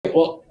Okay,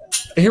 well,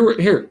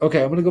 here.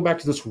 Okay, I'm going to go back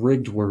to this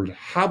rigged word.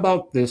 How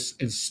about this?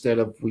 Instead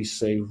of we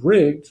say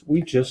rigged,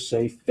 we just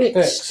say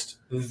fixed.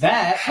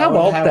 That How I would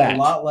about have that? a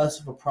lot less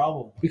of a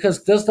problem with.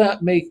 Because does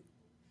that make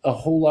a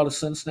whole lot of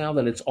sense now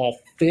that it's all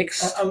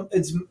fixed?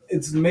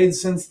 It's made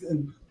sense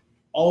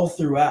all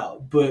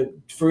throughout, but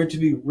for it to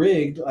be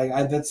rigged,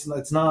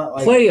 that's not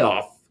like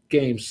Playoff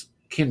games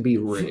can be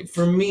rigged.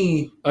 for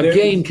me. A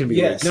game can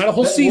be rigged, not a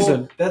whole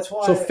season. That's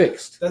why. So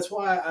fixed. That's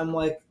why I'm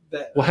like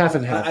that. Well, half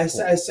and half. I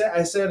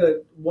said at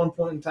one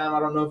point in time, I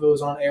don't know if it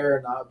was on air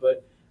or not,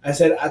 but I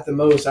said at the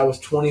most I was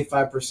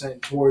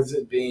 25% towards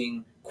it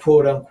being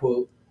quote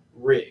unquote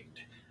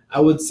rigged.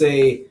 I would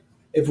say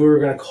if we were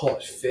going to call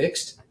it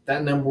fixed,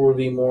 that number would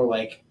be more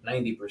like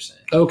 90%.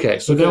 Okay,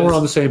 so now we're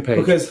on the same page.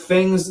 Because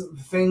things,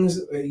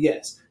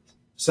 yes,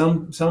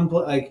 some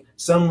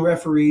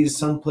referees,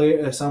 some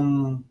player,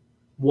 some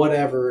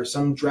whatever,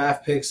 some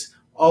draft picks,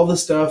 all the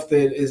stuff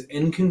that is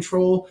in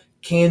control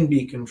can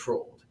be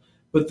controlled.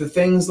 But the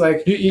things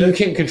like you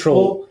can't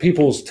control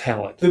people's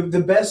talent. The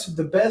best.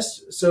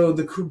 So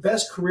the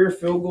best career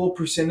field goal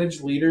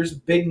percentage leaders,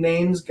 big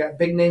name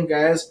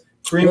guys.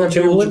 Kareem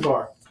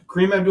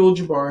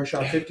Abdul-Jabbar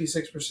shot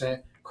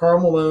 56%. Karl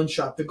Malone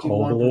shot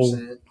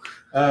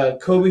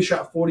 51%. Kobe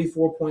shot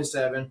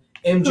 44.7%.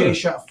 MJ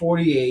shot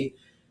 48%.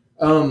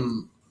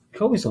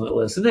 Kobe's on that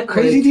list. Isn't that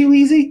crazy to you,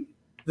 Easy?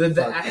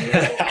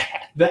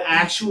 The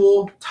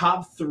actual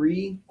top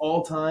three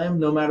all time,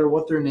 no matter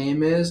what their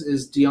name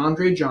is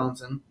DeAndre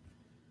Johnson,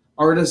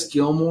 Artis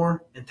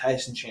Gilmore, and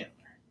Tyson Chandler.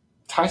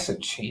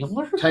 Tyson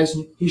Chandler?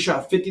 He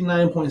shot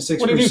 59.6%.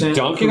 What did he do,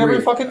 dunking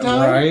every fucking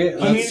time?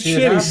 Right. He's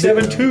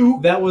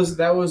 7'2".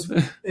 That was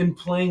in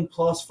playing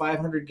plus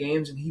 500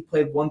 games, and he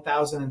played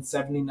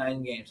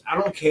 1,079 games. I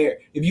don't care.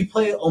 If you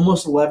play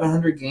almost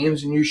 1,100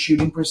 games and your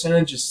shooting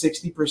percentage is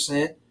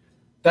 60%,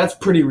 that's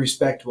pretty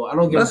respectable. I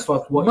don't give a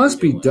fuck what.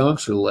 Must be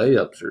dunks or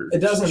layups or.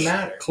 It doesn't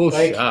matter. Close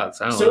shots.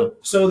 I don't know.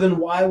 So then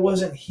why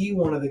wasn't he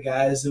one of the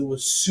guys that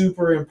was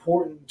super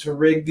important to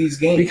rig these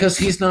games? Because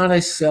he's not a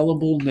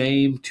sellable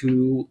name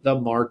to the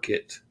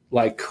market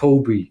like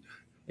Kobe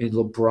and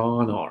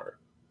LeBron are,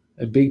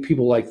 and big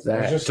people like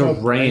that. There's just Durant.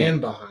 no brand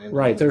behind.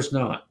 Right? There's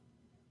not.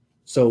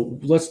 So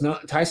let's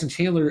not Tyson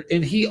Chandler,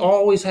 and he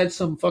always had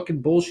some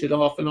fucking bullshit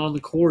off and on the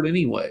court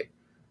anyway.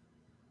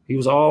 He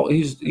was all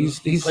he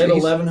played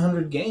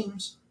 1,100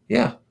 games.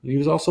 Yeah, he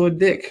was also a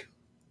dick.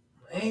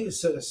 Hey,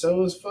 so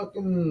is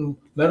fucking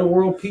Metta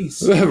World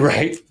Peace.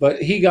 Right,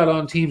 but he got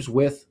on teams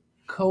with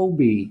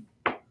Kobe.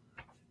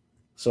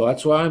 So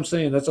that's why I'm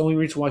saying that's the only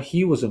reason why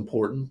he was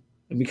important.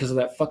 And because of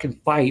that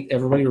fucking fight,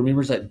 everybody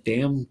remembers that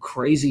damn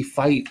crazy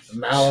fight. The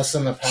Malice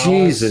in the Palace.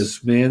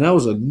 Jesus, man, that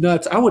was a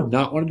nuts. I would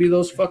not want to be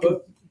those fucking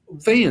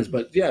fans,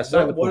 but yes.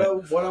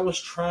 What I was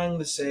trying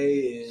to say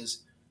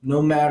is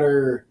no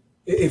matter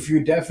if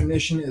your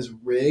definition is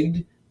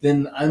rigged,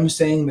 then I'm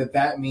saying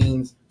that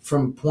means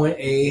from point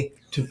A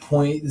to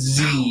point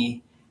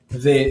Z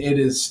that it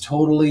is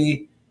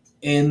totally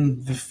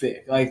in the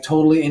fit, like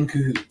totally in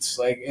cahoots.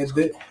 Like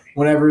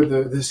whenever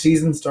the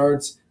season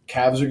starts,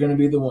 Cavs are going to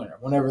be the winner.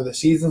 Whenever the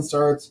season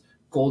starts,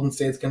 Golden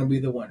State's going to be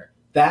the winner.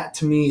 That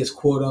to me is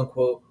quote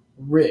unquote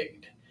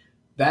rigged.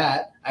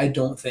 That I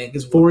don't think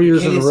is 4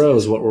 years in a row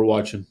is what we're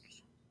watching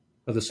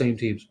of the same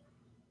teams.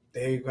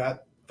 They've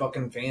got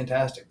fucking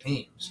fantastic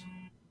teams.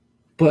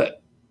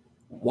 But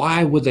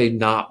why would they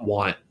not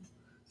want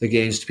the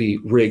games to be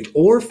rigged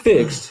or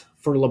fixed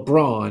for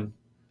LeBron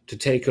to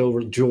take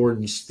over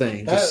Jordan's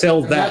thing, to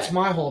sell that? That's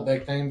my whole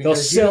big thing. They'll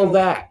sell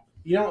that.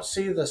 You don't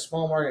see the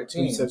small market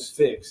teams. You said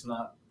fixed,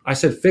 not. I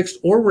said fixed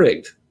or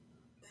rigged.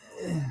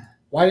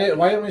 Why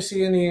didn't we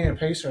see Indiana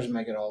Pacers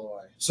make it all the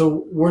way?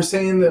 So we're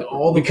saying that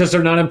because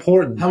they're not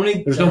important.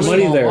 There's no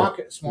money there.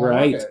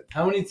 Right.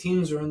 How many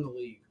teams are in the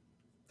league?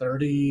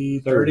 30,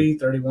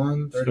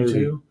 31,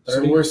 32.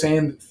 30. So we're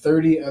saying that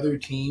 30 other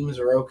teams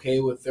are okay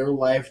with their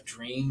life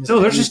dreams.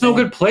 No, there's just no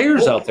good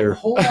players out there.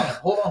 Hold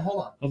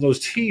on. On those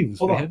teams,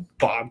 man.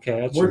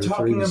 Bobcats. We're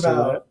talking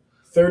about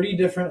 30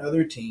 different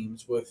other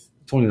teams with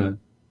 29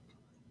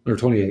 or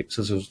 28,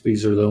 since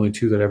these are the only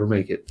two that ever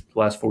make it the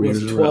last 4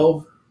 years in a row.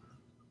 12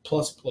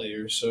 plus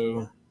players,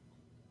 so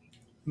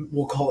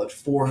we'll call it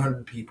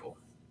 400 people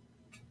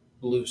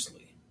loosely.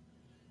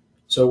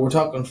 So we're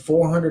talking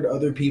 400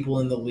 other people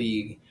in the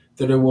league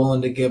that are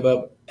willing to give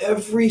up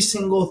every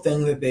single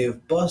thing that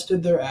they've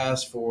busted their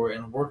ass for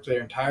and worked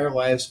their entire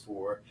lives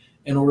for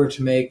in order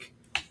to make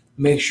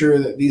sure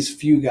that these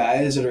few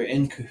guys that are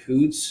in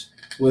cahoots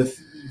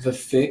with the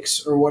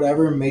fix or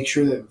whatever, make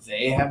sure that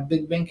they have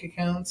big bank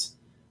accounts.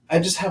 I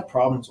just have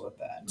problems with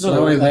that.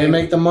 So they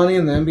make the money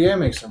and the NBA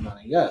makes their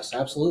money. Yes,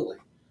 absolutely.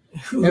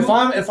 If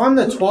I'm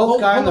the 12th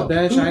guy on the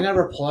bench, I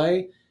never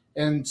play,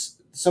 and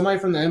somebody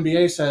from the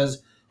NBA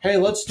says, hey,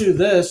 let's do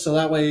this so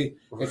that way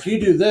if you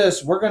do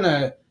this, we're going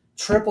to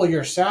triple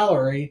your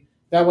salary.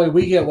 That way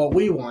we get what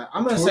we want.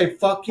 I'm going to say,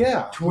 fuck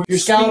yeah.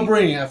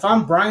 Scalabrine. If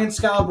I'm Brian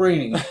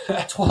Scalabrine,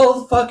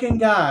 12th fucking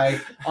guy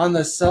on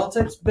the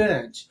Celtics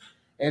bench,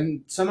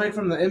 and somebody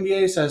from the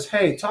NBA says,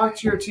 hey, talk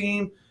to your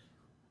team.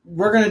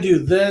 we're going to do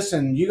this,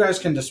 and you guys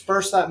can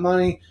disperse that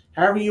money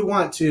however you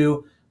want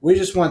to. We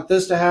just want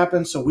this to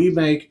happen so we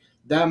make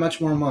that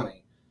much more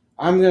money.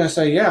 I'm going to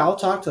say, yeah, I'll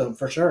talk to them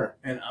for sure.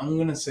 And I'm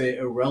going to say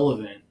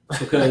irrelevant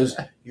because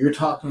you're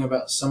talking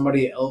about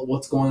somebody else,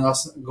 what's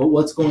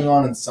going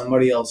on in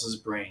somebody else's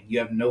brain. You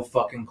have no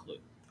fucking clue.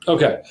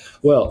 Okay.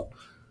 Well,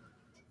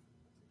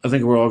 I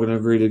think we're all going to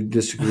agree to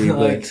disagree.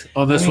 Like,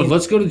 but on this I mean, one,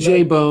 let's go to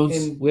Jay Bones.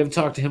 and- We haven't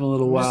talked to him in a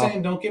little I'm just while.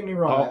 saying, don't get me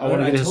wrong. I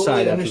wanna get his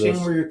side after understand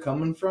this. where you're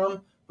coming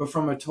from, but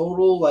from a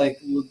total like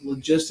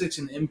logistics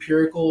and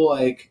empirical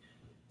like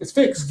It's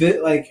fixed.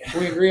 like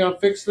Can we agree on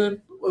fixed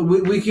then?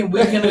 we can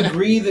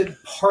agree that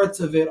parts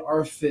of it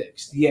are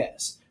fixed,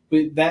 yes,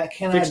 but that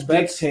cannot Fixed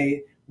bets?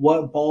 dictate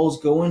what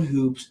balls go in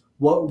hoops,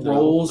 what No,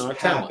 rolls not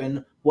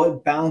happen,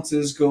 what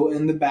bounces go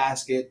in the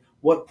basket,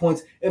 what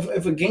points.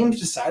 If a game's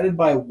decided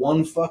by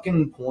one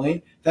fucking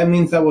point, that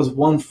means that was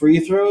one free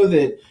throw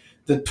that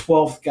the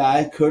 12th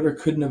guy could or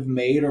couldn't have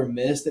made or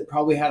missed. That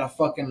probably had a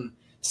fucking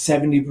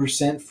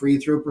 70% free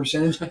throw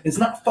percentage. It's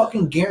not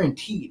fucking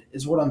guaranteed,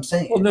 is what I'm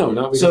saying. Well, no,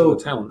 not because So, of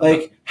the talent.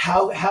 Like,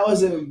 how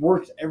has it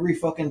worked every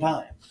fucking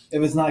time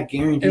if it's not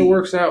guaranteed? it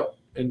works out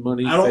in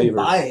money I don't favor.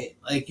 buy it.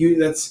 Like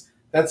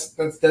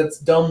that's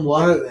dumb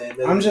luck. Man.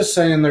 I'm just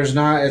saying there's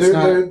not. It's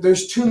not.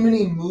 There's too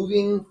many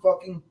moving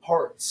fucking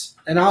parts.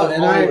 And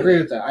I agree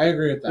with that. I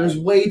agree with that. There's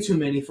way too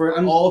many for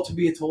it all to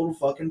be a total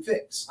fucking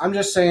fix. I'm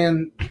just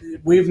saying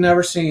we've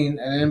never seen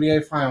an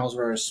NBA Finals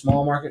where a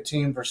small market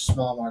team versus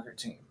small market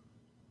team.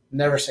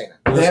 Never seen it.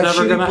 Well, They it's have never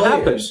shitty going to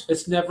happen. players.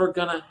 It's never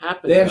going to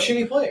happen. They have though.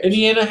 shitty players.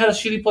 Indiana had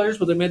shitty players,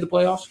 but they made the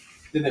playoffs.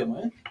 Did they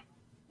win?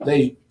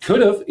 They could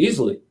have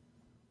easily.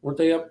 Weren't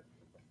they up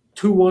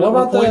 2-1? What at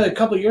one about point? a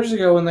couple of years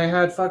ago when they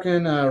had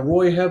fucking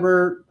Roy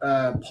Hibbert,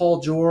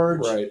 Paul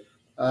George, Right.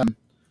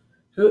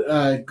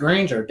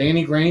 Granger,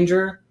 Danny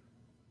Granger?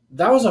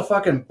 That was a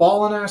fucking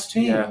ballin' ass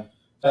team. Yeah.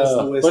 That's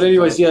the way But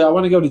anyways, sometimes. yeah, I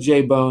want to go to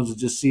Jay Bones and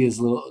just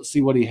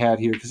see what he had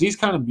here because he's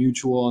kind of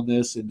mutual on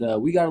this, and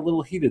we got a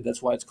little heated.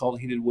 That's why it's called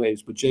Heated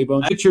Waves. But Jay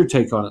Bones, what's your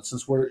take on it?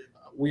 Since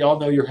we all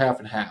know you're half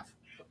and half.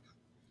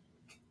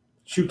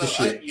 Shoot the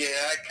shit.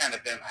 I kind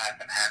of am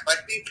half and half. I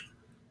think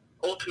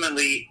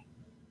ultimately,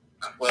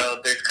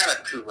 well, there's kind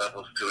of two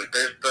levels to it.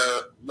 There's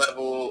the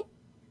level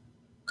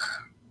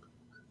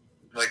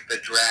like the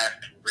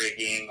draft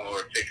rigging or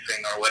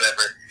fixing or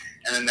whatever,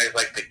 and then there's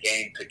like the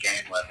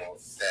game-to-game level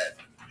that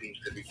seems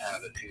to be kind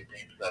of the two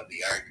things of the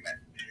argument.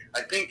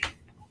 I think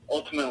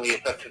ultimately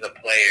it's up to the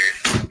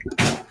players.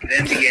 The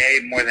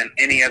NBA, more than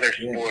any other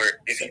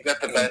sport, if you've got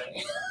the best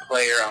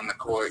player on the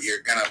court,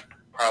 you're going to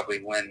probably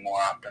win more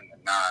often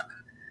than not.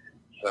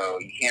 So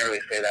you can't really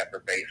say that for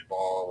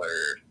baseball or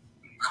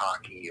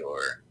hockey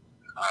or,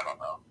 I don't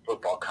know,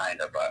 football kind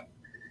of, but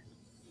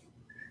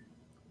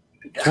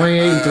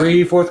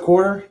 28-3 fourth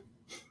quarter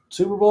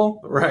Super Bowl.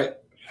 Right.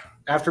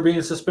 After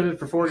being suspended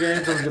for 4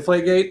 games on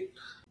Deflategate.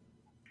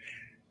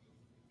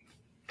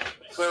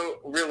 So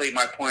really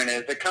my point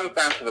is it comes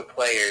down to the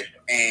players,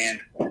 and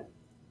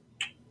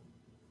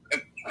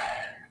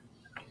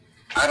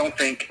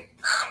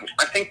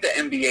I think the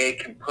NBA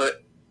can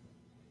put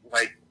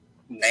like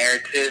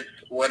narratives,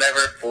 whatever,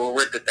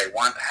 forward that they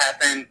want to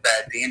happen, but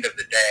at the end of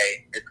the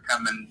day, it's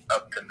coming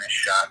up to missed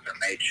shots or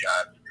made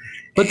shots.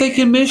 But they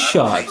can miss I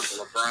don't think shots.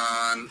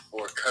 LeBron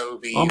or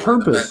Kobe On or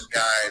purpose. the best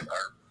guys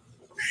are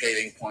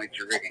shaving points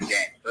or rigging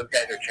games. Those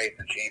guys are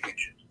chasing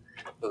championships.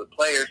 So the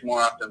players,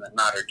 more often than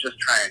not, are just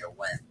trying to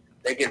win.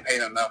 They get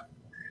paid enough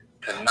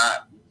to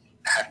not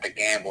have to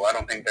gamble. I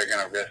don't think they're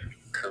going to risk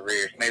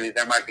careers. Maybe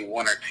there might be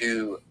one or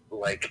two,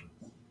 like,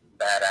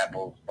 bad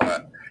apples,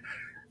 but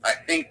I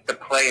think the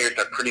players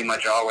are pretty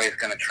much always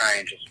going to try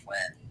and just win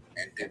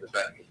and do the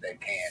best that they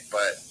can.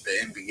 But the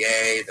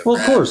NBA, the Well,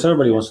 of refs, course,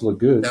 everybody wants to look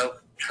good. they'll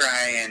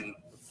try and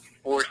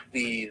force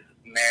these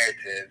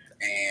narratives,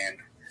 and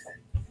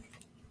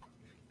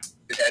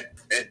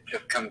it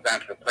just comes down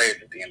to the players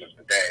at the end of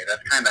the day.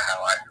 That's kind of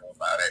how I feel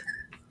about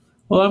it.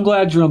 Well, I'm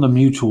glad you're on the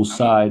mutual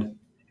side.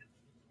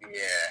 Yeah.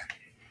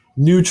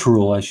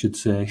 Neutral, I should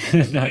say.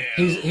 Not-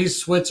 He's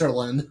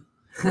Switzerland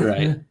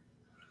right.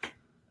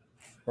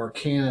 or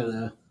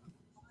Canada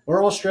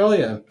or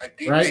Australia, I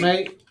do right, think,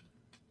 mate?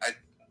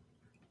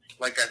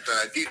 like I said,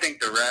 I do think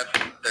the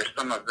refs, there's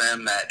some of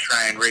them that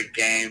try and rig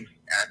games.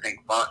 And I think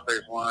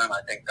Foster's one.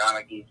 I think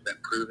Donaghy's been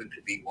proven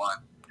to be one.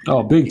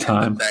 Oh, big You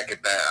time. look back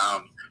at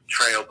that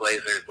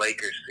Trailblazers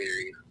Lakers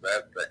series.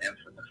 That's the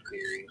infamous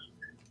series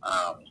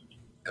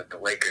that the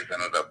Lakers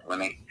ended up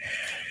winning.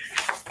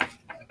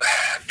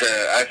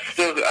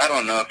 I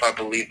don't know if I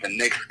believe the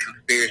Knicks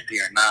conspiracy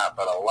or not,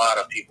 but a lot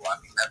of people, I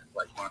mean, that's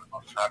like one of the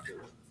most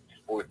popular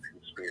sports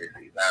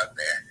conspiracies out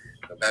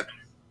there. So that's,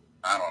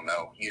 I don't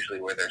know,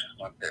 usually where there's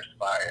smoke, there's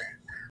fire.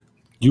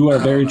 You I are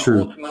don't very know.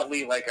 true.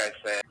 Ultimately, like I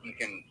said, you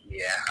can,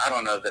 I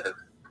don't know that it's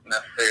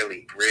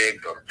necessarily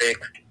rigged or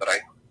fixed, but I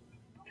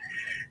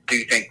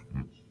do think,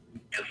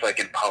 just like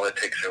in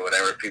politics or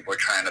whatever, people are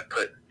trying to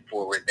put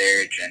forward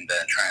their agenda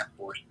and try and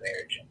force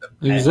their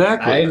agenda.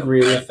 Exactly. I agree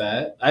with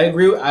that. I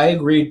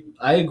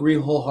agree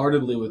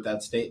wholeheartedly with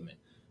that statement.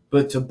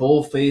 But to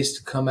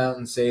bull-faced come out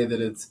and say that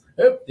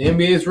the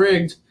NBA is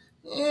rigged.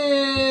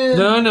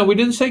 No, we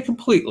didn't say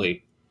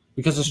completely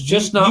because it's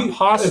just not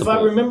possible. If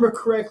I remember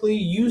correctly,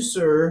 you,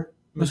 sir,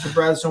 Mr.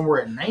 Bradstone,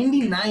 were at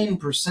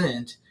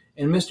 99%,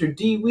 and Mr.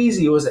 D.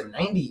 Weezy was at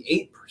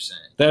 98%.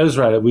 That is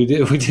right. We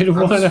did want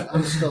to.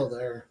 I'm still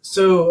there.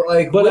 So,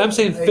 But I'm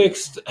saying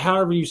fixed,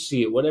 however you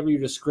see it, whatever your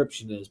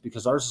description is,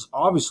 because ours is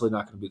obviously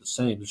not going to be the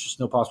same. There's just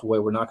no possible way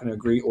we're not going to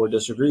agree or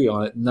disagree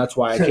on it, and that's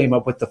why I came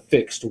up with the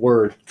fixed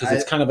word because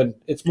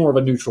it's more of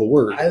a neutral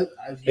word.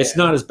 It's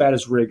not as bad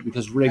as rigged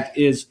because rigged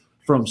is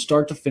from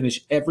start to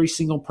finish. Every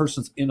single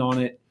person's in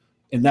on it,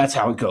 and that's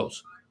how it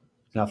goes.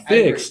 Now,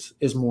 fixed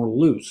is more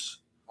loose.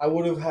 I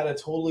would have had a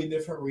totally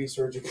different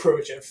research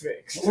approach at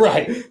fixed.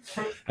 Right.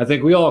 I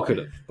think we all could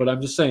have, but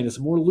I'm just saying it's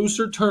a more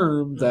looser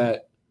term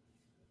that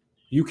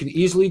you can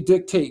easily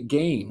dictate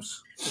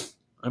games.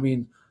 I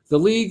mean, the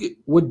league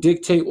would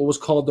dictate what was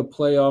called the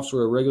playoffs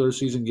or a regular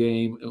season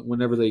game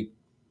whenever they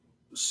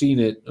seen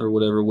it or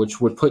whatever, which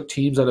would put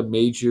teams at a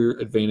major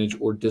advantage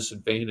or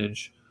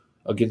disadvantage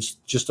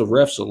against just the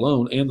refs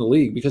alone and the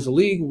league, because the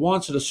league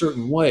wants it a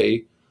certain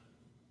way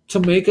to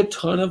make a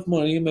ton of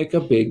money and make a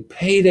big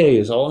payday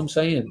is all I'm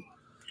saying.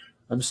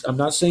 I'm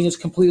not saying it's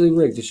completely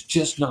rigged. It's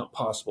just not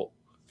possible.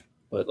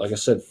 But like I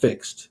said,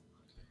 fixed.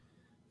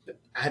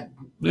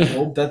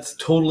 Well, that's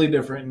totally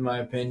different in my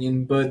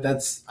opinion, but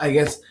that's, I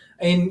guess,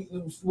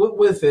 and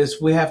with this,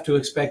 we have to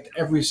expect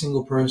every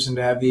single person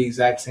to have the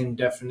exact same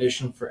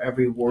definition for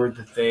every word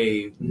that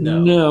they know.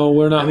 No,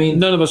 we're not. I mean,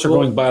 none of us are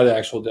going by the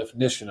actual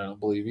definition, I don't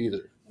believe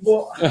either.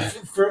 Well,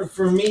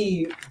 for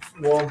me,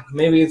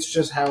 maybe it's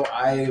just how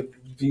I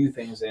view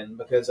things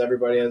because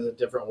everybody has a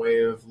different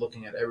way of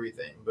looking at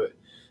everything, but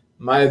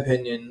my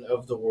opinion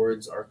of the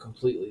words are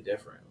completely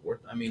different.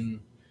 I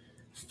mean,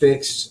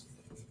 fixed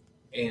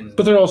and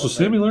but they're also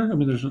similar. I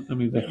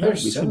mean, they're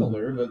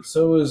similar, but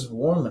so is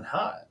warm and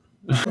hot.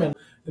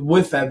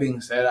 With that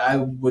being said, I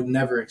would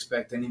never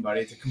expect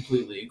anybody to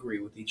completely agree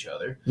with each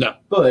other. No,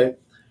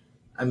 but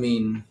I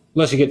mean,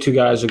 unless you get two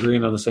guys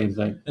agreeing on the same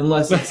thing.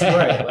 Unless it's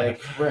right.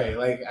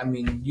 I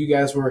mean, you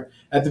guys were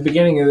at the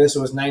beginning of this.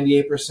 It was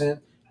 98%.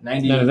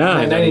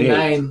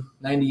 99,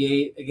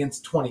 98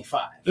 against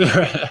 25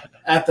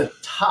 at the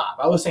top.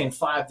 I was saying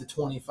 5 to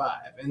 25,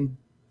 and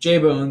J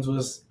Bones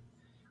was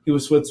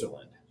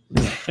Switzerland,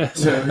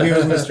 so he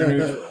was Mr.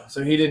 Neutral.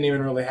 So he didn't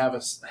even really have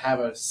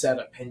a set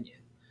opinion.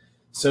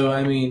 So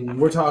I mean,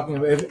 we're talking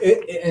about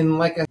and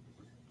like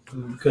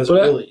because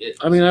really,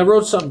 I mean, I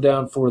wrote something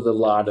down for the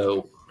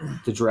lotto,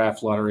 the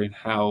draft lottery, and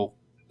how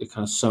it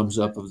kind of sums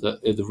up of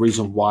the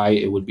reason why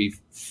it would be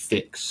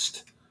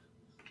fixed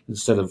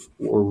instead of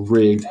or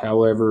rigged,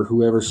 however,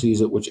 whoever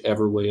sees it,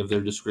 whichever way of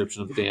their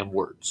description of the damn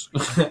words.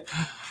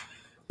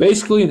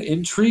 Basically, an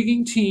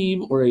intriguing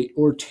team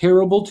or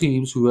terrible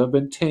teams who have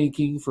been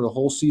tanking for a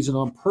whole season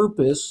on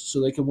purpose so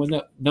they can win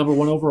that number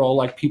one overall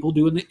like people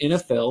do in the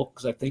NFL,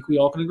 because I think we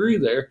all can agree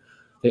there.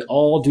 They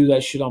all do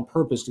that shit on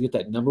purpose to get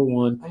that number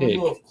one pick. I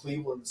don't know if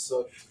Cleveland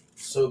sucked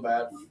so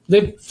bad.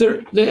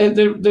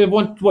 They've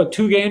won, what,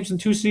 2 games in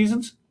 2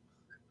 seasons?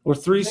 Or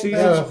 3 seasons?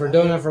 Yeah, for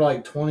doing it for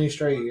like 20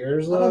 straight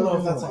years, though. I don't know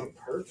if that's on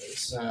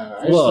purpose.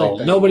 Well,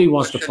 nobody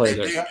wants to play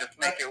there. Just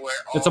make it where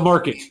all It's a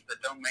market. teams that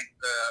don't make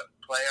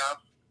the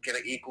playoffs get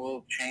an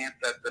equal chance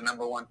at the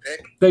number one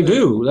pick. They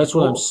do. That's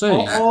what I'm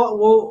saying.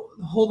 Well,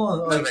 hold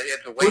on. No, but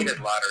it's a weighted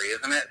lottery,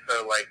 isn't it?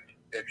 So, like,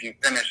 if you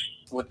finish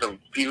with the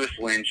fewest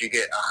wins, you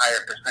get a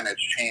higher percentage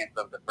chance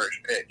of the first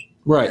pick.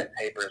 Right. It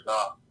tapers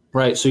off.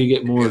 Right, so you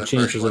get more If you're the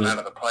chances first one in out it.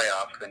 of the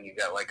playoffs, then you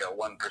got like a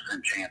 1%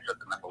 chance at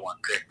the number one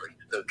pick, but you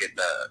still get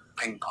the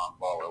ping pong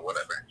ball or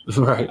whatever.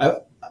 Right. But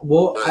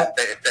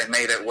if they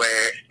made it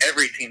where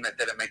every team that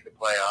didn't make the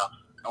playoffs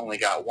only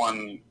got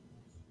one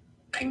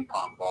ping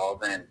pong ball,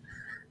 then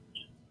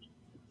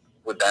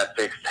would that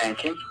fix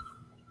tanking?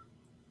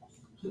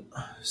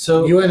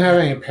 So You wouldn't have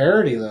any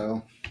parity,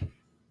 though.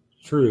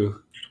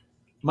 True.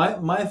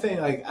 my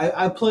thing, like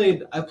I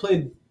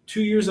played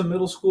 2 years of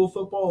middle school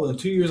football and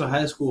 2 years of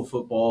high school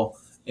football,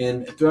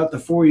 and throughout the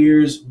 4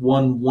 years,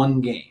 won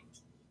one game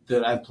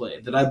that I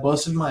played. That I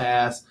busted my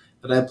ass.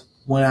 That I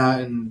went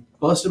out and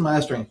busted my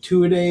ass during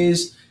 2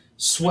 days,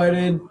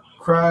 sweated,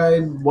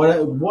 cried,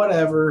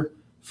 whatever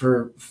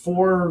for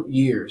 4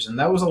 years, and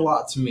that was a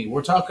lot to me.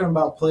 We're talking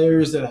about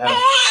players that have,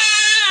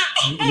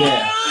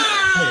 yeah,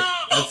 hey,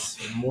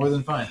 that's more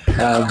than fine.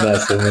 I'm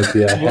messing with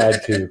you. I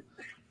had to.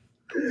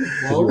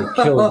 Well, You were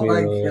killing me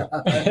my earlier.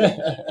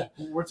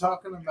 we're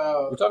talking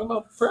about We're talking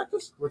about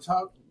practice? we're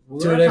talking.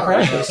 2-day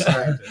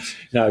practice.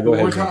 No, go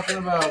We're ahead. talking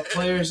about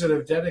players that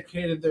have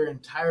dedicated their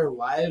entire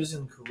lives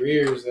and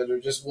careers that are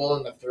just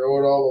willing to throw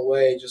it all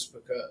away just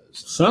because.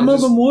 Some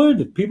of them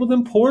would. People,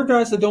 them poor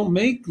guys that don't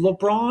make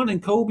LeBron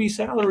and Kobe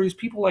salaries,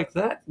 people like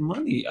that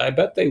money, I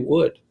bet they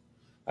would.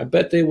 I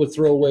bet they would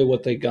throw away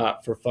what they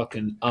got for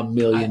fucking $1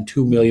 million,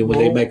 $2 million when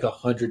they Well, make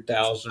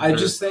 100,000. I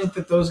just think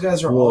that those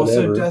guys are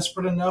Whatever. also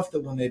desperate enough that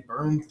when they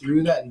burn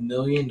through that $1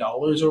 million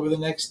over the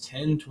next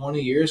 10,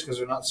 20 years because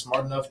they're not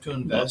smart enough to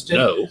invest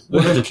in,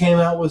 would have came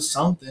out with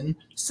something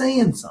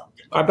saying something.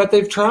 I bet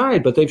they've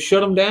tried, but they've shut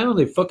them down.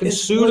 They fucking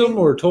It's sued like- them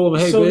or told them,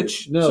 hey, so-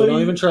 bitch, no, so don't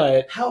you- even try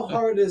it. How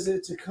hard is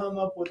it to come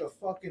up with a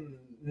fucking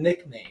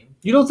nickname?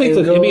 You don't think the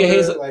and go NBA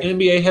has there, like-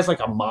 NBA has like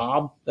a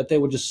mob that they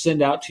would just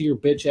send out to your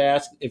bitch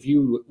ass if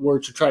you were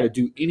to try to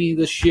do any of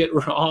this shit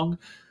wrong,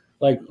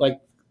 like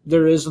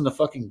there is in the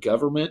fucking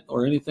government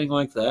or anything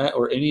like that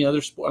or any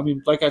other sport? I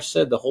mean, like I've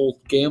said, the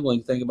whole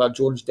gambling thing about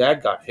Jordan's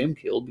dad got him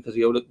killed because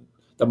he owed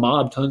the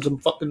mob tons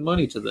of fucking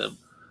money to them.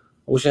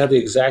 I wish I had the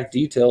exact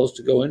details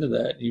to go into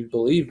that. You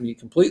believe me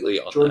completely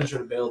on Jordan that. should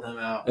have bailed him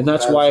out. And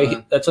that's Bad why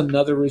fun. that's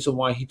another reason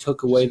why he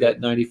took away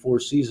that '94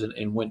 season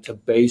and went to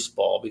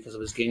baseball because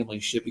of his gambling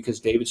shit. Because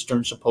David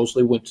Stern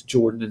supposedly went to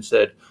Jordan and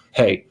said,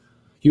 "Hey,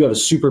 you have a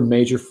super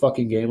major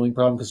fucking gambling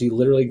problem," because he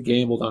literally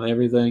gambled on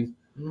everything.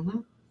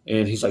 Mhm.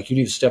 And he's like, "You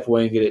need to step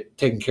away and get it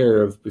taken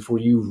care of before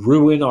you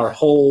ruin our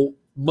whole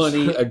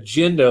money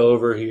agenda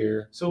over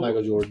here." So,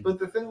 Michael Jordan. But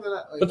the thing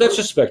that, But that's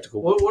just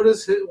spectacle. what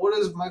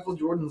does Michael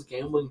Jordan's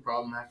gambling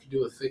problem have to do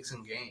with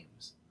fixing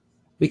games?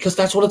 Because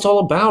that's what it's all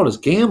about is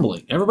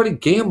gambling. Everybody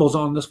gambles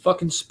on this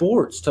fucking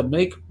sports to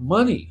make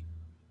money.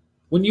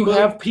 When you But-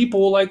 have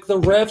people like the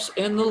refs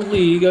and the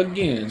league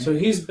again. So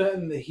he's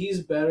betting that he's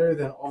better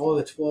than all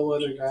the 12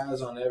 other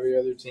guys on every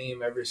other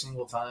team every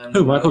single time.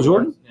 Who, Michael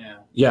Jordan? Yeah.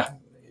 Yeah.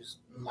 He's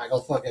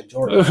Michael fucking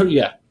Jordan.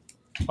 Yeah.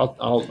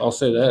 I'll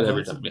say that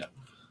every time. Yeah.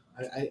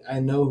 I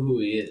know who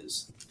he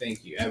is.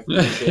 Thank you. I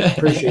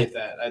appreciate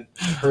that. I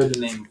heard the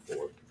name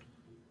before.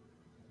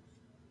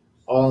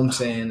 All I'm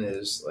saying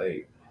is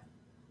like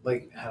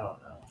I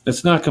don't know.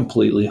 It's not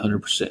completely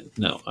 100%.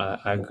 No,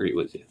 I agree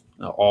with you.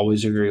 I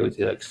always agree with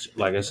you.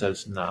 Like I said,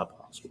 it's not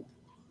possible.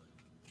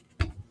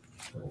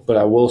 But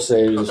I will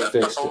say it was The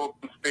fixed. whole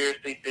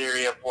conspiracy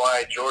theory of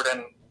why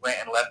Jordan went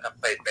and let them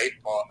play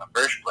baseball in the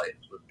first place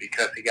was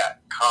because he got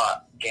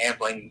caught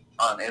gambling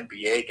on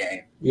NBA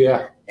games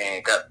Yeah.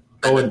 and got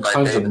Owing suspended by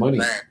tons of David money.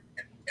 Stern.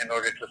 In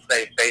order to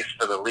save face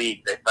for the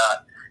league, they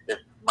thought if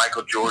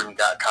Michael Jordan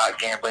got caught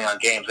gambling on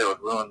games, it would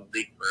ruin the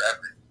league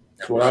forever.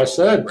 That's what I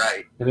said.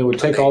 Right. And it would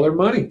take all their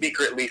money.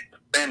 Secretly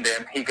suspend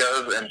him. He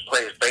goes and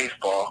plays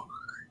baseball,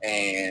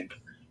 and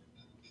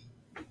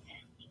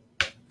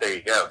there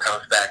you go.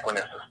 Comes back when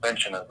his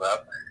suspension is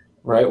up,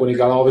 Right? When he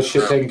got all this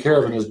shit taken care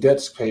of and his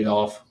debts paid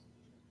off.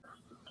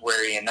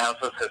 where he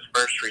announces his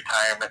first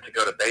retirement to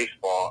go to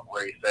baseball,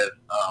 where he says,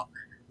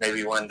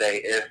 maybe one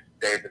day if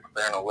David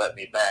Stern will let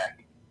me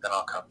back, then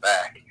I'll come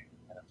back.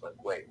 And it's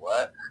like, wait,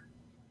 what?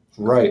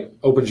 Right.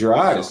 Opens your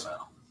I eyes don't know.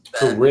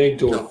 to That- rigged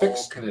the or whole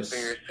fixedness.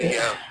 conspiracy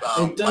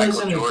of It does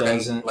Michael and it Jordan,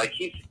 doesn't. like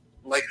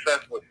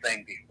Seth was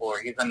saying before,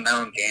 he's a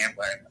known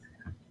gambler.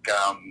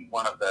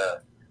 One of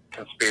the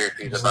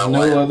conspiracies There's about no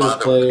why his other father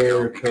was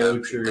player, killed because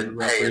coach, he or didn't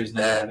pay referee his has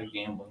never debt, had a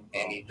gambling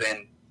and problem. he's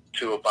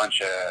into a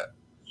bunch of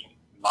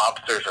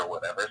mobsters or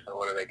whatever. So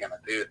what are they going to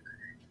do?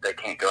 They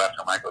can't go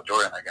after Michael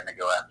Jordan. They're going to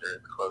go after his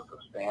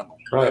closest family.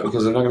 Right,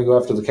 because they're not going to go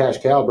after the cash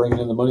cow bringing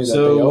in the money that they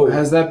owe. So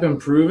has that been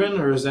proven,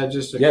 or is that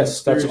just a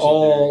Yes, that's conspiracy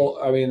all.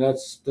 I mean,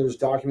 there's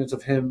documents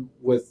of him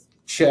with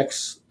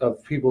checks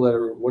of people that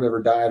are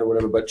whatever died or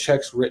whatever, but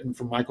checks written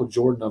from Michael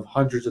Jordan of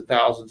hundreds of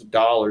thousands of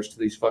dollars to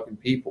these fucking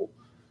people,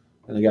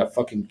 and they got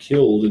fucking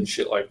killed and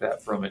shit like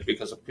that from it.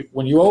 Because of,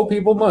 when you owe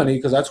people money,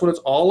 because that's what it's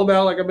all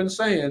about. Like I've been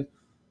saying,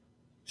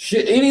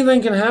 shit,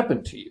 anything can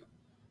happen to you.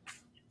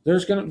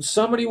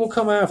 Somebody will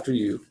come after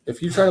you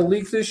if you try to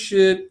leak this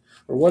shit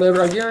or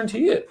whatever. I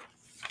guarantee it.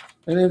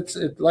 And it's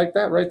like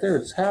that right there.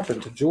 It's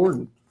happened to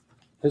Jordan.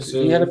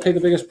 He had to pay the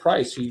biggest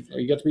price. He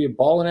got to be a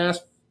balling ass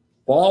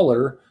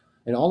baller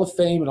and all the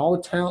fame and all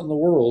the talent in the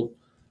world,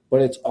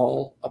 but it's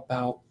all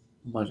about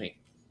money.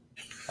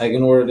 Like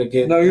in order to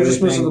get No, you're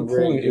just missing the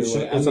everything point. rigged It's,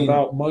 your way. it's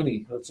about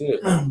money. That's it.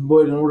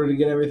 But in order to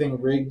get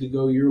everything rigged to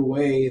go your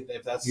way,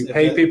 if that's You if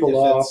pay that- people if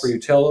off, that's- or you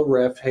tell a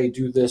ref, "Hey,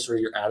 do this," or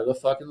you're out of the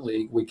fucking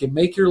league. We can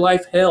make your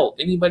life hell.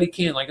 Anybody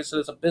can. Like I said,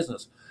 it's a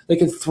business. They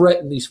can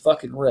threaten these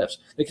fucking refs.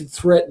 They can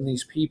threaten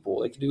these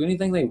people. They can do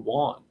anything they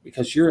want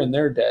because you're in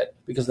their debt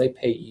because they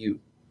pay you.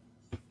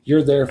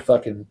 You're their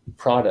fucking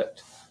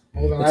product.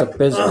 Hold on, It's a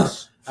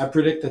business. I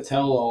predict the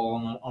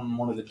tell-all on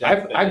one of the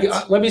death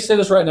beds. Let me say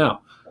this right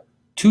now.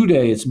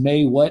 Today, it's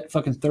May what?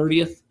 Fucking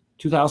 30th,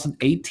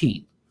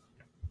 2018.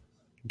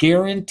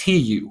 Guarantee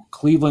you,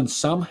 Cleveland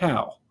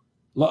somehow,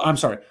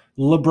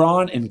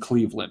 LeBron and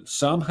Cleveland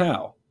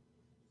somehow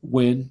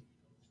win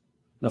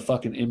the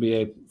fucking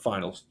NBA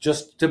Finals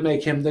just to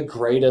make him the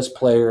greatest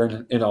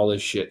player and all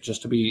this shit,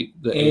 just to be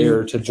the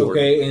heir to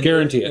Jordan. Okay,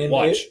 Guarantee it.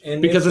 Watch.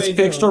 Because it's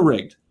fixed or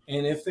rigged.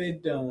 And if they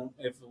don't,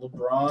 if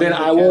LeBron, Then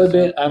I will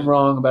admit I'm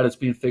wrong about it's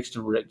being fixed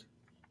and rigged.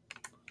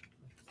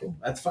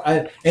 That's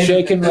fine.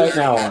 Shaking right That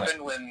now on it.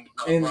 happened when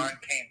And-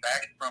 LeBron came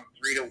back from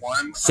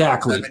 3-1.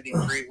 Exactly.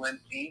 73 win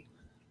team.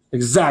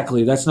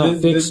 Exactly. That's not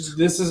fixed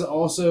This is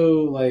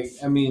also like,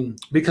 I mean,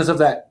 because of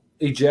that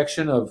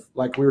ejection of,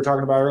 like we were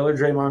talking about earlier,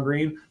 Draymond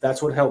Green,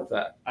 that's what helped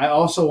that. I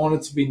also want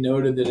it to be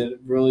noted that it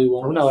really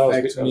won't No, that was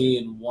affect good. me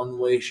in one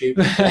way, shape,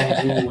 or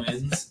form who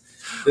wins.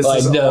 This I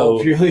is know.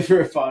 all purely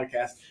for a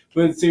podcast.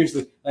 But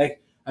seriously,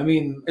 like, I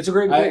mean, It's a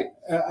great debate.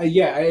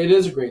 yeah, it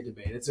is a great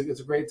debate. It's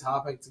a great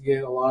topic to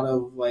get a lot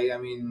of, like, I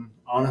mean,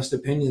 honest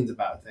opinions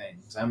about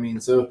things. I mean,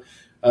 so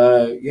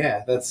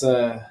yeah, that's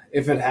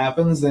if it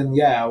happens, then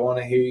yeah, I want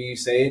to hear you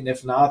say it, and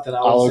if not, then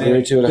I'll say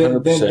agree to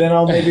it 100%. Then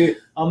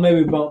I'll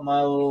maybe bump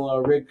my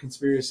little rigged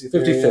conspiracy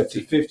theory up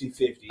to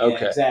 50-50. Yeah,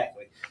 Okay.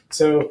 exactly.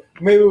 So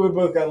maybe we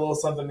both got a little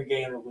something to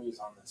gain or lose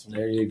on this one.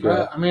 There you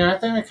go. I mean, I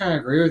think I kind of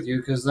agree with you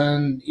because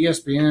then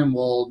ESPN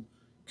will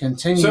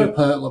continue to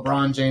put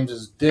LeBron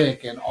James's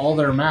dick in all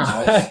their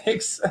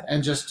mouths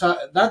and just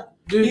that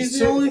dude. He's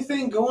the only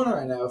thing going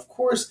right now. Of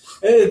course,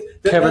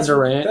 Kevin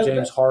Durant,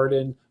 James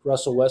Harden,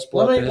 Russell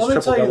Westbrook. Let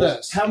me tell you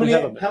this. How many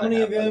of them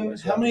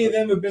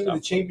have been to the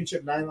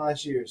championship 9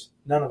 last years?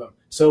 None of them.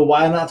 So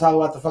why not talk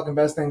about the fucking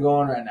best thing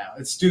going right now?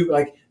 It's stupid.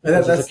 Like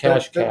that's a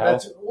cash cow.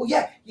 Well,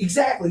 yeah,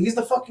 exactly. He's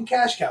the fucking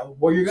cash cow.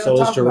 Well, you're So gonna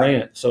is talk about.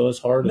 Durant. So is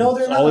Harden. No,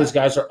 they're all not. these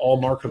guys are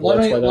all marketable. Let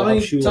That's me- why let they me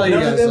have shoes. tell you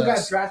None of guys them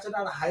this. got drafted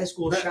out of high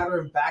school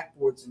shattering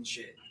backboards and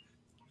shit.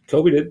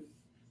 Kobe did.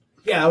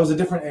 Yeah, that was a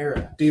different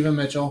era. Steven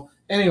Mitchell.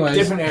 Anyways,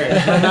 Different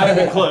era. Not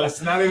even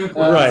close. Not even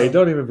close. Right.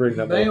 Don't even bring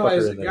that But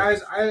anyways, motherfucker in there.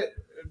 guys,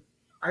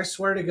 I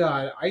swear to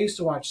God, I used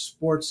to watch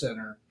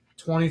SportsCenter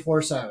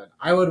 24/7.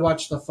 I would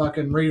watch the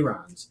fucking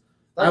reruns.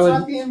 That's I would-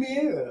 not the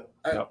NBA though.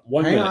 No,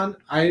 1 Hang minute. on,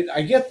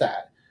 I get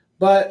that,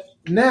 but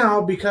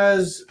now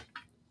because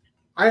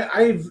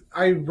I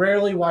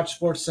rarely watch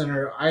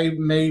SportsCenter, I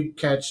may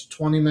catch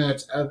 20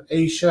 minutes of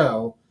a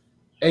show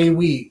a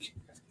week,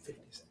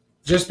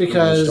 just Start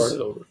because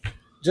it over.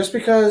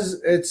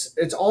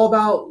 it's all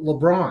about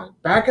LeBron.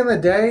 Back in the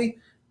day,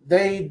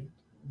 they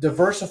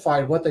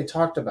diversified what they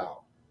talked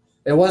about.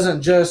 It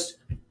wasn't just,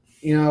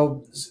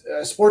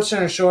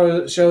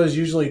 SportsCenter show is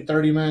usually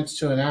 30 minutes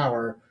to an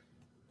hour.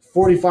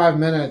 45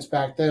 minutes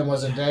back then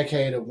wasn't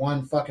dedicated to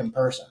one fucking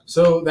person.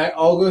 So that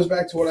all goes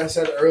back to what I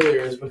said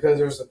earlier, is because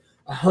there's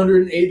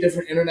 108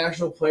 different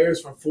international players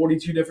from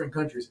 42 different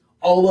countries.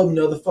 All of them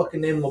know the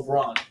fucking name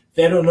LeBron.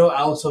 They don't know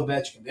Alex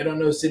Ovechkin. They don't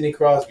know Sidney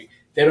Crosby.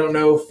 They don't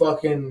know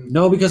fucking.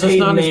 No, because it's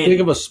Peyton not as Manning.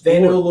 big of a sport.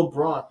 They know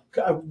LeBron.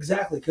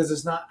 Exactly, because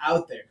it's not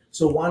out there.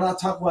 So why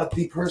not talk about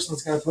the person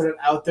that's going to put it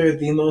out there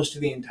the most to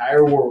the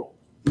entire world?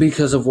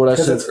 Because of what I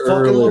Because said it's fucking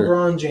earlier.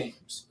 LeBron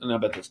James. And I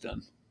bet that's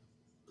done.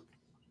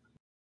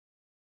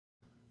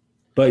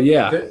 But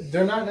yeah,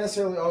 They're not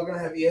necessarily all going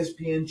to have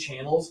ESPN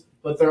channels,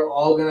 but they're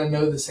all going to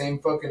know the same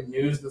fucking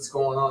news that's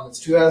going on. It's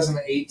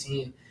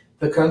 2018.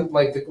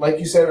 Like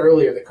you said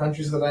earlier, the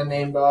countries that I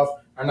named off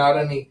are not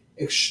any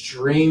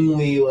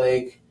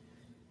extremely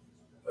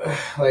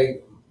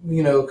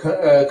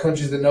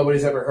countries that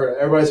nobody's ever heard of.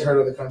 Everybody's heard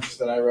of the countries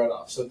that I read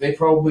off, so they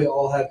probably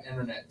all have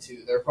internet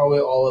too. They're probably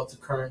all up to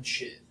current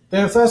shit.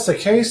 Then if that's the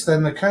case,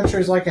 then the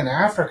countries like in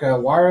Africa,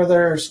 why are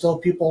there still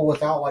people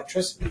without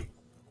electricity?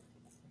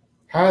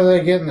 How are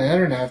they getting the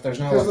internet if there's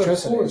no Because they're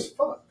electricity? poor as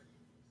fuck.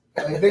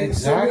 Like, they can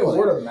still Exactly. get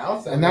word of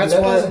mouth, And that's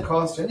that why- doesn't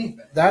cost anything.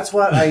 That's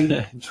what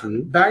I.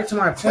 true. Back to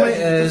my point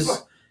is,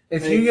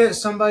 if you Hey. get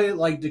somebody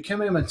like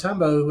Dikembe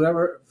Mutombo,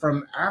 whoever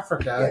from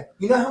Africa, Yeah.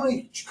 You know how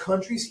many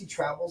countries he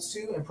travels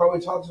to and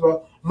probably talks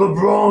about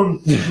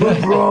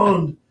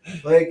LeBron.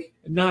 Like,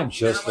 Not You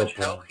know just how much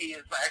LeBron. help he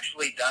has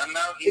actually done,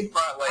 though? He's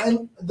brought,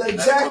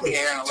 exactly. medical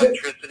care and To-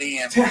 electricity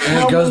and to and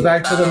how it goes many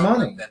back to the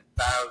money.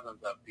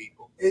 thousands of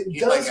people. It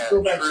He's does like a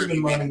go back to true the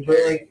money, but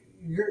humanitarian.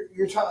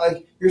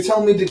 like you're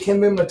telling me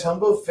Dikembe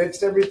Mutombo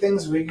fixed everything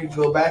so we could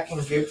go back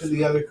and give to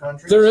the other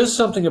countries? There is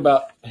something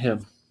about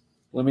him.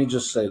 Let me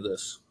just say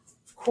this.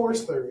 Of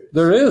course there is.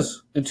 There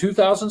is. In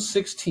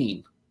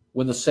 2016,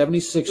 when the He wasn't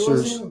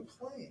 76ers, even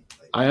playing.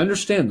 Like, I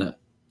understand that.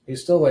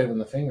 he's still waving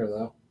the finger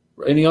though.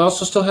 And he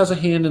also still has a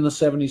hand in the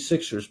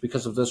 76ers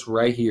because of this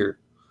right here.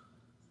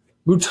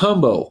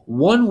 Mutombo,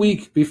 1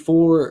 week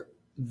before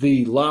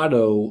the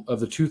lotto of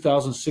the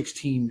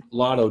 2016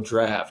 lotto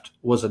draft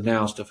was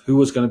announced of who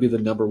was going to be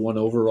the number 1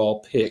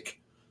 overall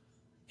pick,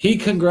 he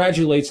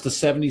congratulates the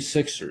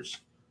 76ers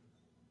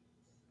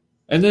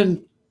and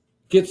then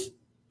gets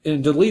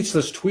and deletes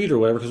this tweet or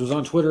whatever because it was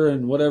on Twitter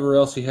and whatever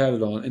else he had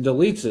it on, and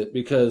deletes it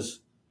because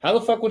how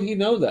the fuck would he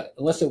know that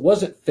unless it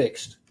wasn't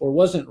fixed or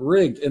wasn't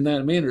rigged in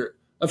that manner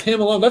of him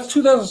alone? That's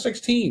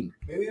 2016.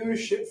 maybe he was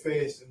shit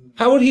faced.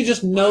 How would he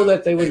just know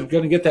that they were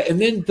going to get that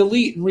and then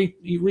delete and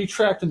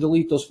retract and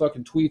delete those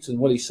fucking tweets and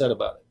what he said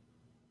about it?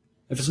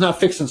 If it's not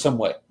fixed in some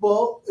way.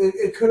 Well,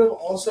 it could have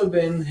also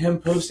been him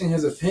posting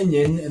his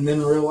opinion and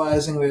then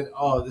realizing that,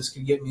 oh, this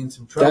could get me in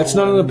some trouble. That's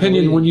not an and opinion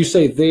deleting when it. you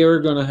say they are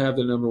going to have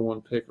the number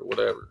 1 pick or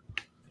whatever.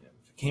 If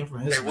it came from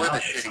his They were the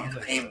mouth, it sounds shittiest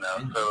like team, an though.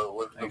 opinion. So it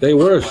was They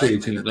were a likely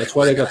shitty team. that That's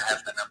why they were got- gonna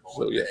have the number so,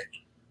 1 yeah.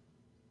 pick.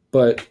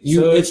 But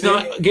So it's they-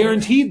 not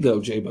guaranteed,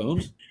 though, J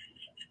Bones.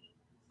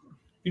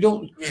 You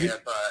don't. Yeah,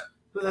 but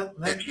But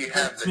that, if you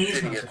have the to me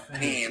is not shittiest definitive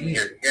team, either.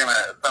 you're gonna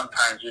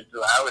sometimes.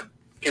 I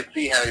could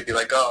see how you'd be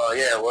like, oh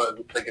yeah, well,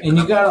 it's like it's And you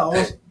number gotta 1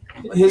 also pick.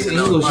 his Even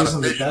though English it's not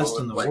isn't the official, best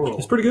in the it's, like, world.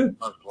 It's pretty good.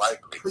 most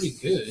likely. Pretty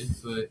good,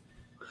 but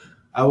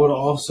I would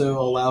also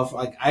allow for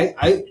like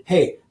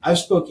I've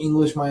spoke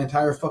English my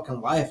entire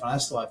fucking life and I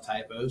still have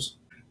typos.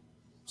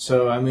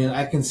 So I mean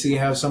I can see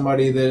how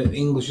somebody that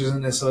English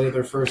isn't necessarily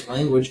their first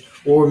language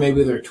or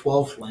maybe their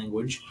 12th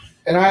language.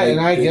 And I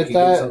they get could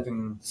that.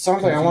 something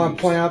Something I want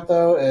to confused. point out,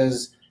 though,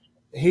 is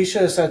he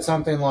should have said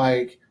something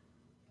like,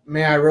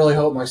 man, I really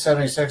hope my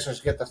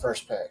 76ers get the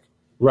first pick.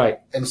 Right.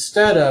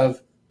 Instead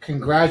of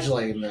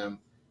congratulating them.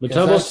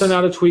 Mutombo that's- sent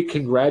out a tweet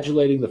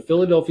congratulating the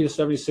Philadelphia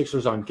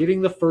 76ers on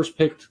getting the first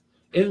pick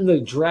in the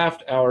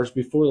draft hours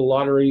before the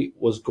lottery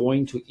was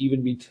going to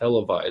even be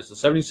televised. The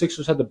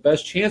 76ers had the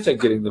best chance at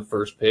getting the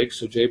first pick,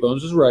 so Jay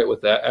Bones is right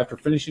with that, after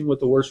finishing with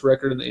the worst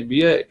record in the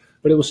NBA.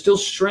 But it was still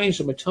strange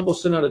that Mutombo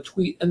sent out a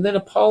tweet and then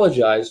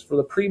apologized for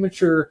the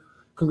premature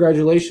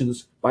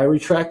congratulations by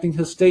retracting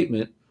his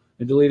statement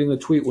and deleting the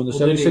tweet when the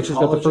Well, did he 76ers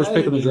got the first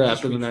pick in the apologize or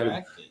draft did and he the just night.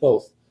 retract it?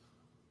 Both.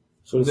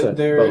 So it said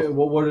There, both.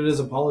 what did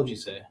his apology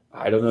say?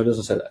 I don't know. It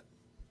doesn't say that.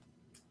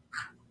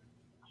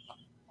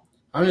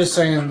 I'm just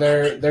saying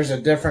there's a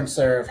difference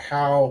there of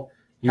how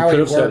You How could he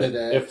have said worded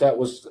it it. if that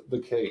was the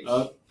case.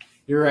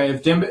 You're right.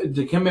 If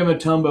Dikembe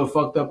Mutombo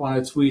fucked up on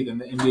a tweet, then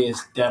the NBA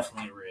is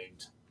definitely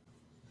rigged.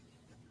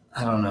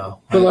 I don't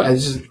know. But like-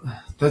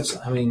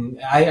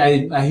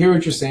 I hear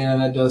what you're saying,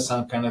 and that does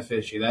sound kind of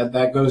fishy.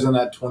 That goes in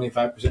that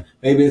 25%.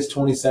 Maybe it's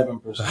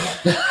 27%.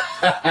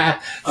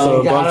 So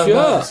You got bunch him you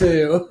up up.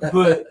 too.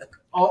 But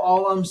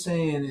all I'm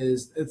saying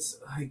is it's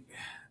like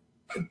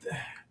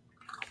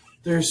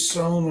there's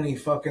so many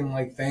fucking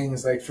like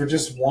things like for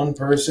just one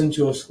person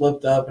to have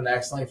slipped up and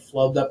accidentally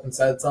flubbed up and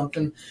said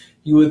something,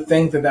 you would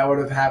think that would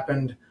have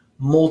happened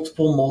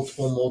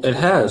multiple It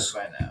has. times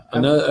by now.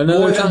 Another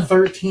More time. than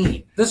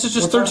 13. This is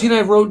just We're 13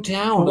 I wrote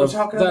down. We're of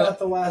talking that about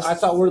the last. I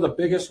thought were the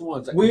biggest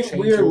ones. That we could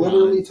change we are your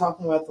literally mind.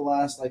 talking about the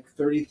last like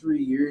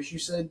 33 years. You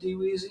said D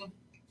Weezy.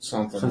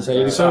 Something Since like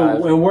that. 85.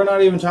 So and we're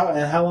not even talking.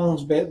 And how long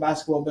has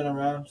basketball been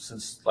around?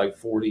 Since like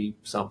 40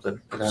 something.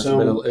 It, hasn't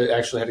So- been, it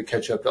actually had to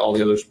catch up to all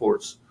the other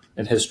sports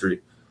in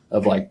history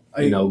of like,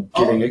 getting Oh.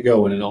 it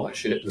going and all that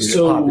shit. To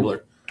So- get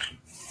popular.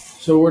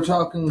 So we're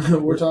talking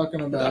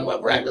about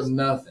about practice.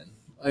 nothing.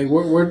 Like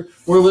we're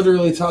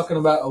literally talking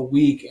about a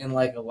week in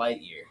like a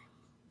light year.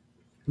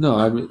 No,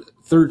 I mean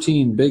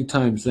 13 big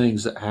time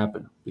things that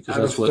happen because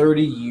Out that's of what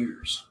 30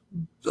 years.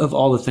 of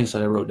all the things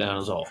that I wrote down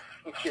is all.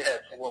 Yeah,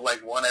 well, like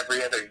one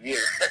every other year.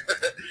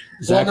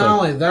 Exactly. Well, not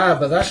only that,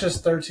 but that's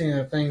just 13 of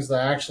the things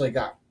that actually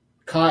got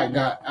caught and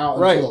got out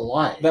Right. into the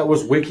light. That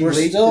was we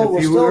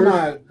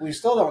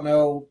still don't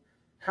know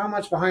how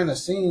much behind the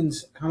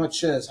scenes, how much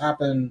shit has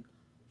happened.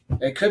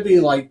 It could be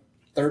like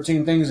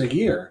 13 things a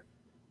year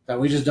that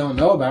we just don't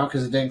know about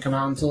because it didn't come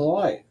out into the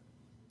light.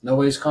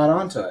 Nobody's caught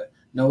on to it.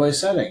 Nobody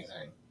said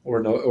anything.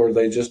 or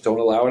they just don't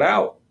allow it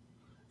out.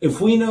 If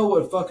we know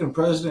what fucking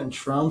President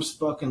Trump's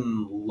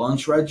fucking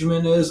lunch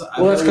regimen is,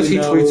 Well, that's because he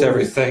know- tweets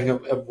everything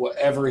of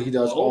whatever he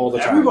does all the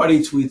time. Everybody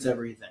tweets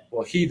everything.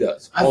 Well, he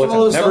does I all the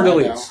follow time. Never some-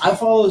 deletes. I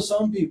follow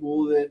some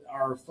people that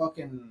are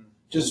fucking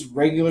just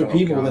regular Oh,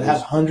 people God. that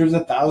have hundreds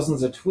of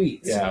thousands of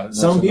tweets. Yeah,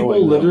 that's some people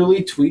annoying, though.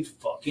 literally tweet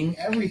fucking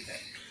everything.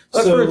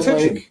 That's for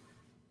attention. like,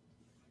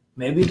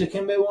 maybe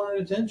Dikembe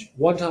wanted attention.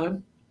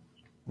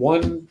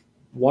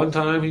 One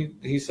time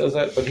he says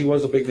that, but he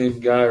was a big name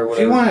guy or If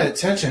he whatever. wanted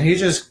attention, he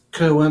just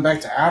could have went back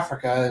to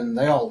Africa and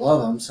they all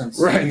love him since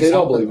Right, he's they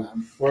all helping believe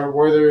them.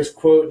 Where there's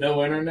quote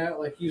no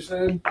internet, like you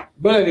said.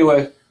 But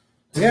anyway,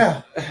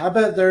 Yeah, I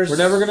bet there's. we're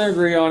never going to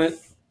agree on it.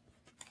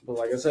 But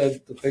like I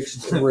said, the fix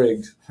is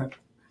rigged.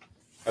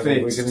 I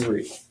think we Fixed. can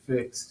agree.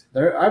 Fixed.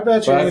 There, I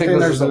bet you But I think anything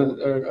this there's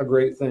is a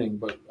great thing.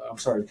 But I'm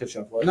sorry to catch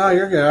up. What? No,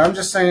 you're good. I'm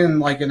just saying,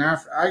 like in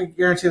Africa, I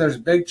guarantee there's a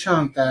big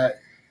chunk that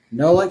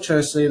no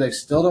electricity. They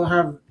still don't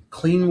have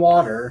clean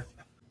water.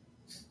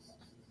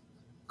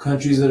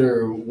 Countries that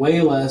are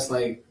way less,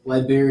 like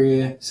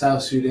Liberia,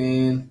 South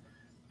Sudan,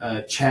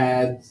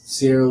 Chad,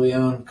 Sierra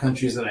Leone,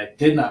 countries that I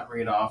did not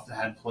read off that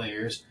had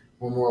players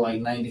were more like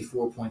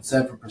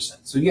 94.7%.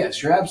 So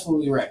yes, you're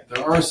absolutely right.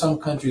 There are some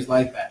countries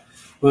like that,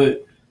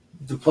 but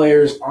the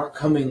players aren't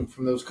coming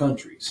from those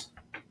countries.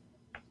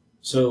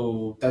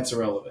 So that's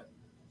irrelevant.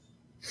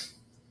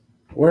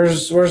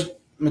 Where's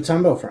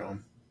Mutombo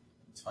from?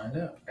 Let's find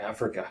out.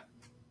 Africa.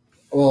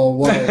 Well,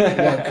 what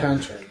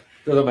country?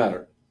 Doesn't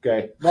matter.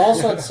 Okay. But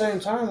also at the same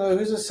time, though,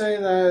 who's to say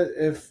that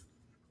if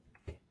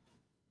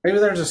maybe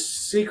there's a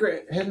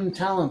secret hidden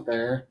talent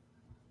there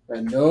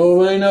that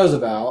nobody knows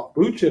about,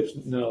 Blue chips.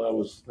 No, that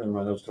was never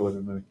mind. That was totally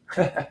the movie.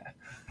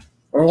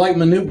 or like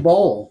Manute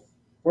Bol,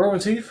 where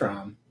was he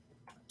from?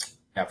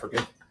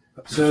 Africa.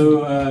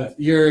 So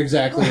You're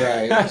exactly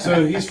right.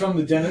 so he's from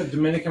the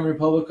Dominican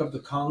Republic of the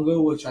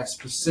Congo, which I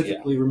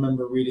specifically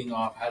remember reading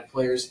off had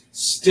players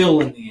still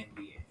in the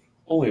NBA.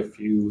 Only a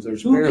few.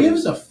 There's Who barely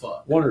gives a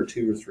fuck? one or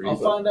two or three. I'll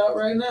but find out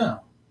right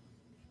now.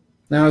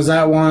 Now, is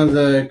that one of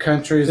the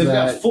countries They've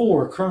that got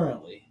 4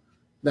 currently.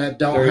 don't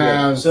There you go.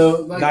 have?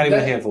 So like not even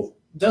a that- handful.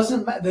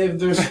 Doesn't matter.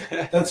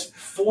 That's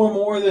 4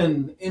 more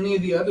than any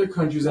of the other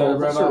countries that I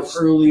read those are off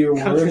earlier.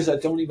 countries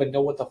that don't even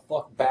know what the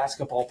fuck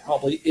basketball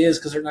probably is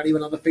because they're not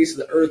even on the face of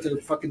the earth. They're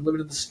fucking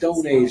living in the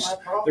Stone Age.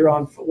 They're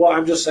on. Well,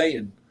 I'm just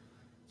saying.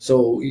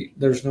 So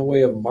there's no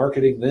way of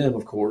marketing them,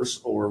 of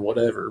course, or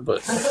whatever.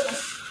 But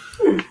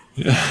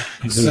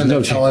Send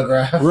a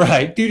telegraph.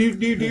 right?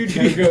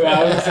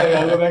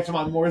 I'll go back to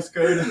my Morse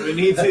code if we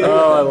need to.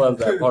 Oh, I love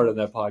that part of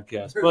that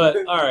podcast. But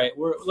all right,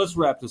 let's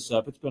wrap this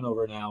up. It's been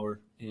over an hour,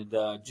 and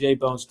Jay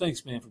Bones,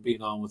 thanks, man, for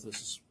being on with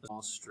us in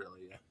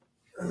Australia.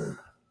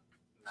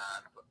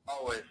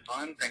 Always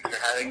fun. Thanks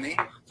for having me.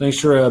 Thanks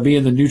for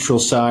being the neutral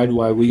side.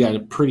 Why we got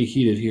it pretty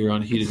heated here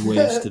on Heated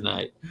Waves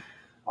tonight.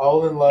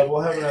 All in love.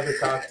 We'll have another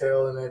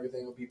cocktail and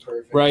everything will be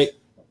perfect. Right.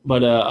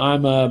 But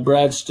I'm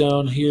Brad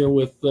Stone here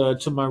with,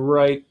 to my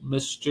right,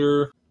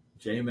 Mr.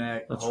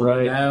 J-Mac. That's hold it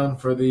right. Down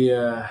for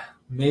the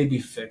maybe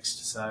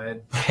fixed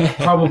side.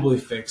 Probably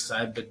fixed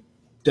side, but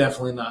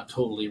definitely not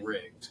totally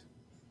rigged.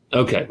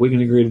 Okay, we can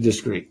agree to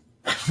disagree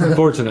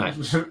for tonight.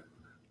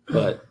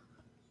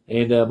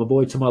 And my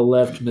boy to my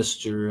left,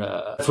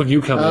 Mr. That's when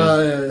you come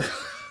in.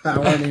 I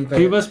wasn't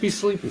even You must be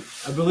sleepy.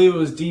 I believe it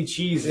was D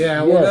Cheesy.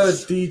 Yeah, we'll go Yes.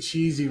 with D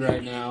Cheesy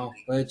right now,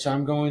 which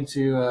I'm going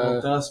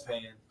to.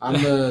 Dustpan.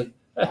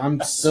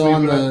 I'm still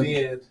on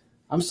the.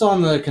 I'm still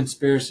on the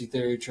conspiracy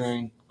theory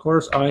train. Of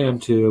course, I am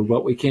too,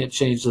 but we can't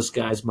change this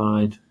guy's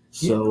mind.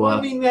 So I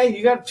mean, yeah,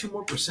 you got 2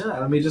 more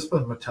 %. I mean, just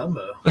with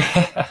Matumbo.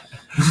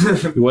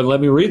 you wouldn't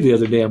let me read the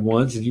other damn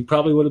ones, and you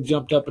probably would have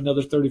jumped up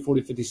another 30,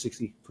 40, 50,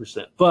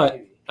 60%.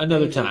 But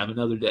another time,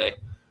 another day.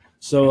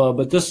 So,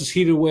 but this is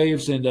Heated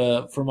Waves,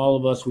 and from all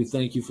of us, we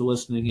thank you for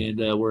listening,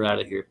 and we're out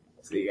of here.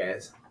 See you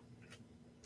guys.